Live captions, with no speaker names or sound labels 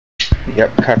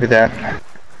Yep, copy that.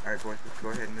 Alright boys, let's go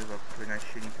ahead and move up to a nice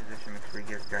shooting position. Make sure we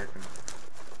give guys them.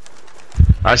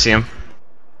 I see him.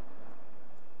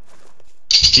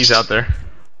 He's out there.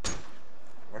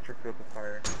 Watch your field of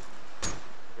fire. Go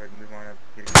ahead and move on up.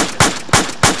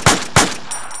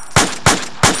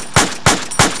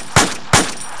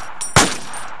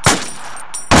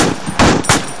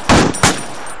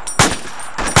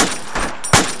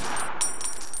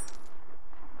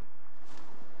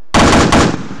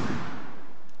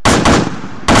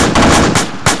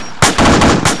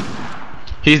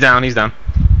 He's down, he's down.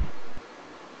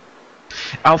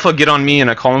 Alpha, get on me in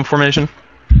a column formation.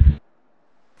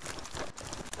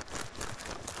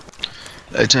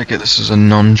 I take it this is a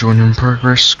non-join in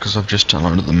progress, because I've just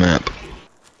downloaded the map.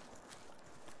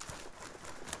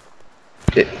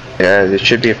 Yeah, it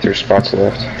should be if there's spots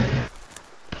left.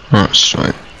 That's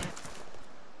sweet.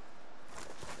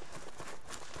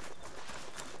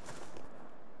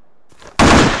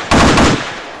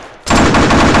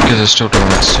 Because they're still doing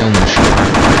that cylinder shot.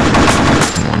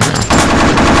 Come on now.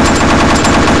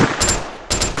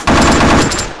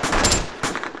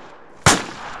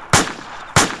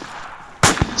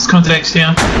 It's contacts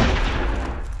down.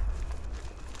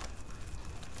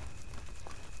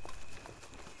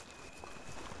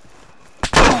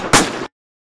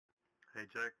 Hey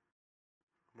Jack,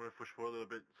 I'm gonna push forward a little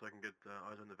bit so I can get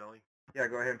eyes on the valley. Yeah,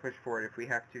 go ahead and push forward. If we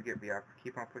have to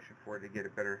keep on pushing forward to get a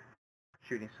better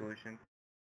shooting solution.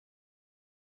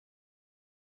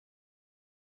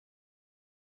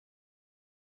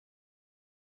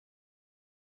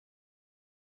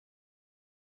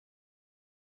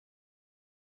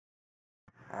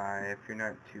 If you're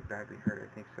not too badly hurt,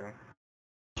 I think so.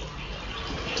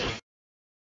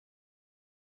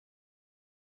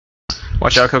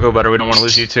 Watch out, Cocoa Butter, we don't want to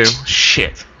lose you too.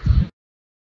 Shit.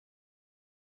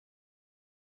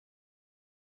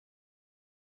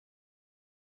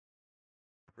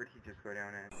 Where'd he just go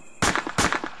down at?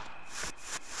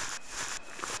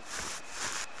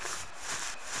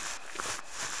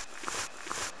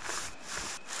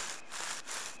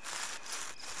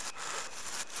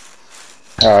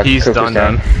 He's Coco's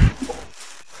done.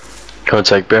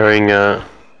 Contact bearing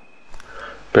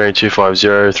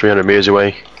 250, 300 meters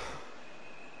away.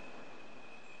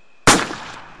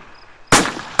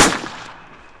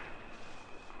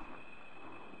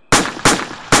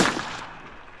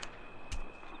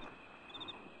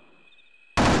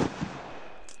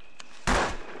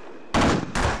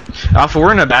 Alpha,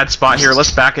 we're in a bad spot here.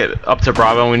 Let's back it up to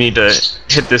Bravo. We need to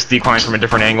hit this decline from a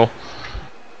different angle.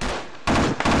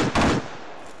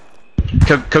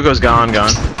 Coco's gone.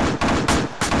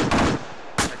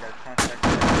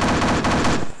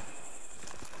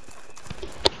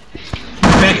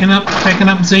 Backing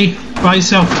up, Z, by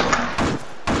yourself.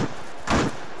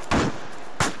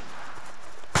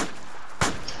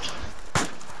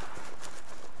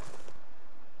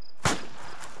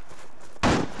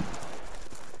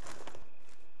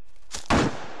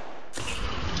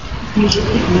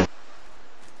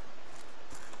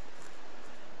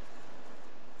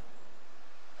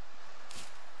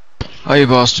 Oh, you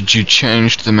bastard, you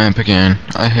changed the map again.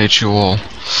 I hate you all.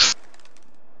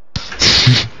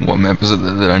 What map is it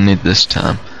that I need this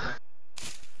time?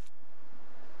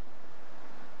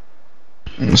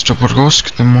 Mr.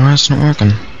 Burgosk, then why is it not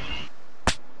working?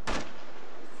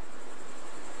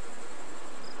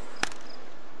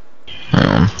 Hang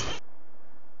on.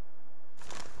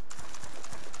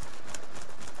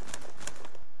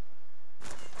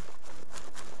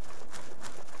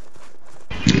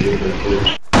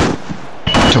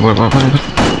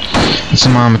 It's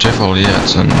in my ArmA2 folder, yeah,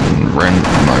 it's in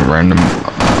my random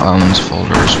islands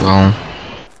folder as well.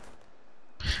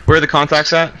 Where are the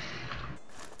contacts at?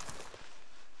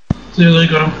 There they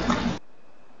go.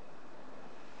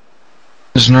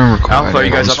 There's no required Alpha, are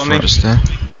you guys up on me? there.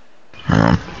 Hang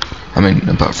on. I mean,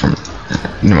 apart from...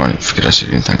 Never mind, forget I said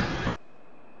anything.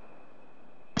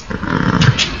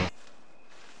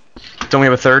 Don't we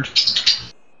have a third?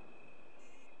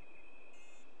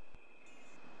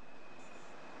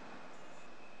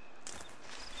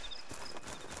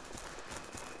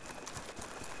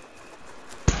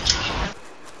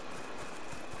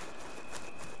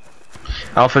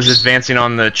 Alpha's advancing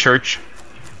on the church.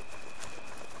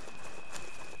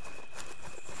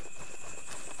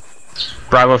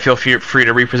 Bravo, feel free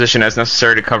to reposition as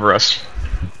necessary to cover us.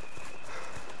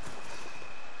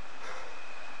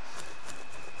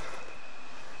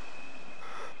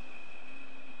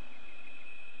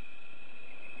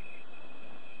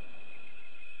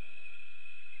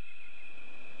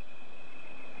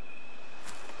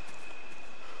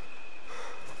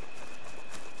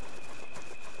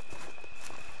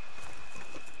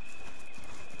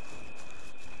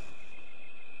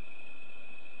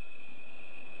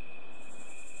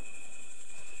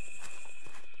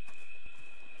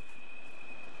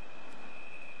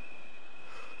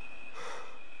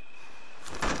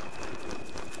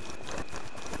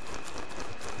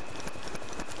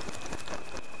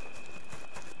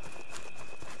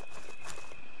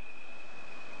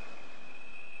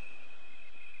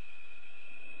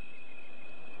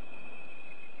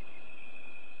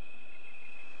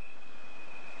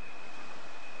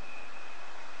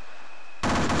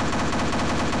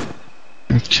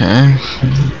 Okay.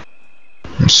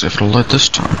 Let's see if it'll light this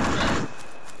time.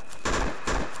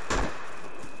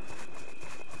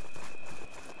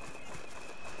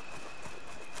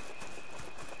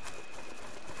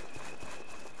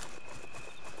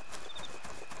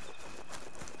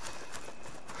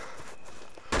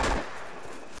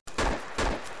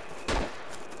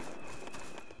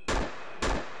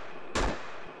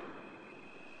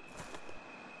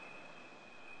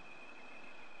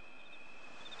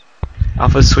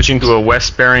 Alpha's switching to a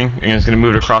west bearing and is going to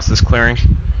move across this clearing.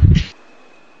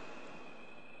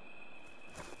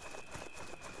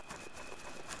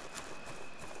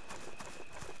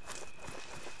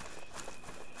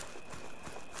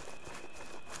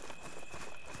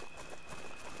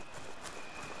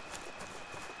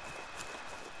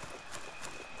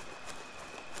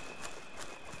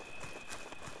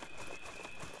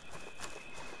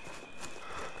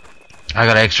 I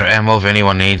got extra ammo if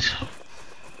anyone needs.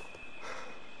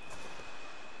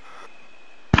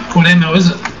 What ammo is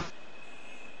it?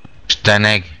 Stan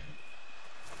egg.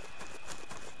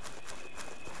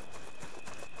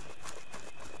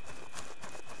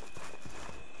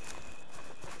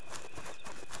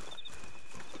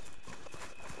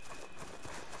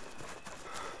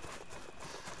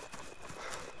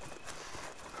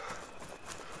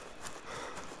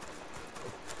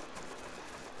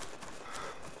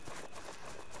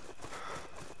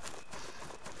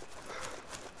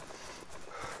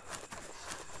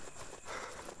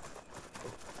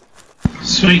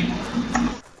 Sweet.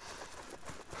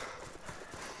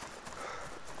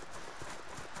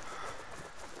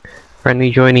 Friendly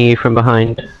joining you from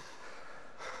behind.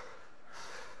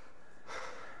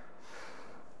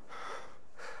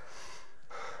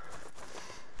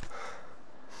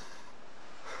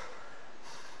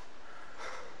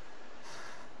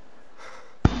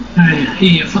 I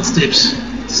hear your footsteps.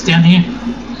 It's down here.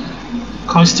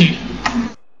 Close to you.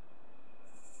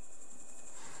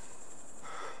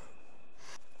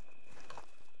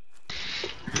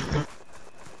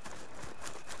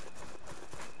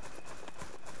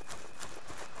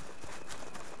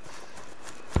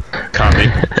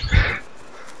 Copy.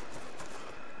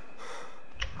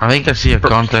 I think I see a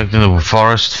contact in the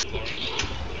forest.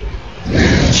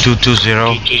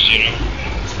 220.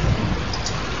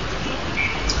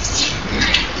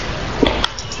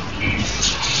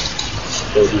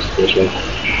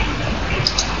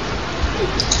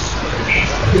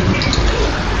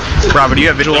 Robert, do you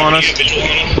have visual on us?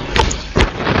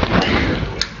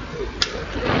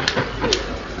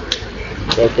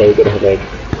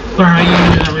 Where are you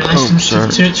in relation to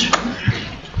the church?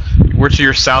 We're to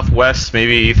your southwest,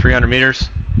 maybe 300 meters,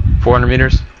 400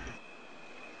 meters.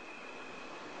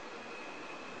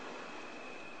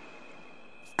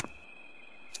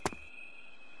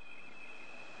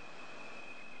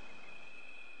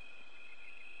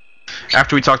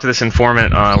 After we talk to this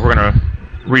informant, we're gonna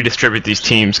redistribute these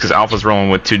teams because Alpha's rolling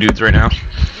with 2 dudes right now.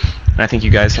 And I think you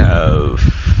guys have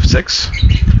 6.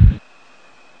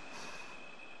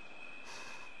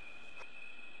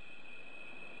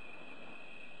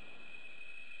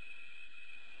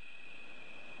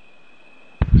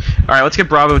 Alright, let's get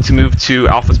Bravo to move to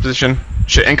Alpha's position.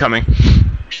 Shit, incoming.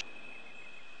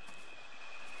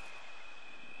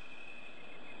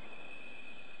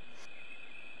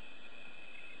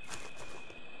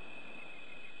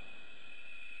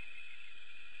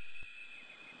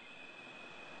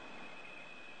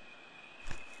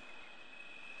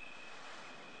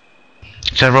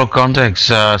 Several contacts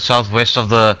southwest of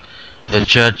the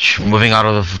church, moving out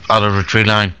of the tree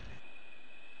line.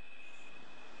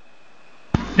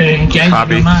 Engage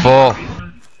Copy. your mark. 4.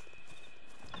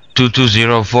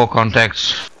 220, 4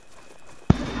 contacts.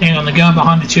 Hang on, they're going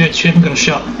behind the church. You haven't got a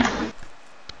shot.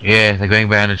 Yeah, they're going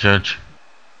behind the church.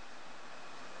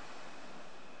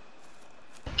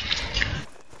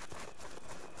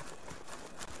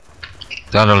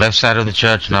 They're on the left side of the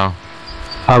church now.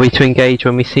 Are we to engage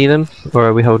when we see them, or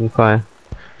are we holding fire?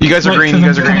 You guys are Wait green, for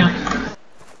you them guys are to come green.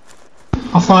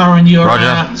 out. I'll fire on your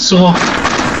Roger. saw.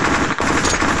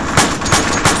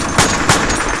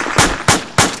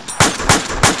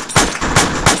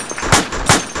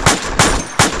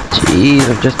 Jeez,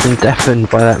 I've just been deafened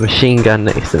by that machine gun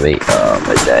next to me. Oh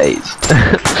my days.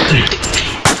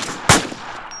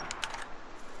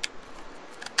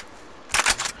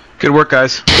 Good work,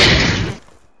 guys.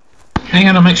 Hang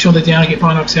on, I'll make sure they're down and get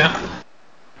binocs out.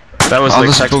 That was Oh, like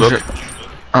this is textbook. bullshit.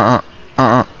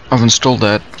 I've installed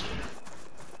that.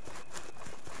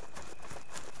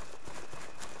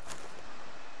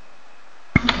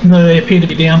 No, they appear to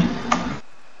be down.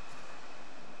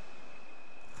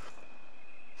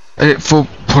 Edit for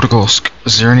Podgorsk.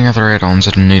 Is there any other add-ons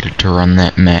that are needed to run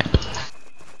that map?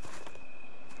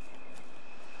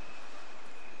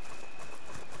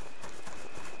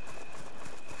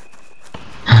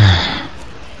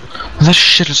 This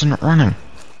shit isn't running.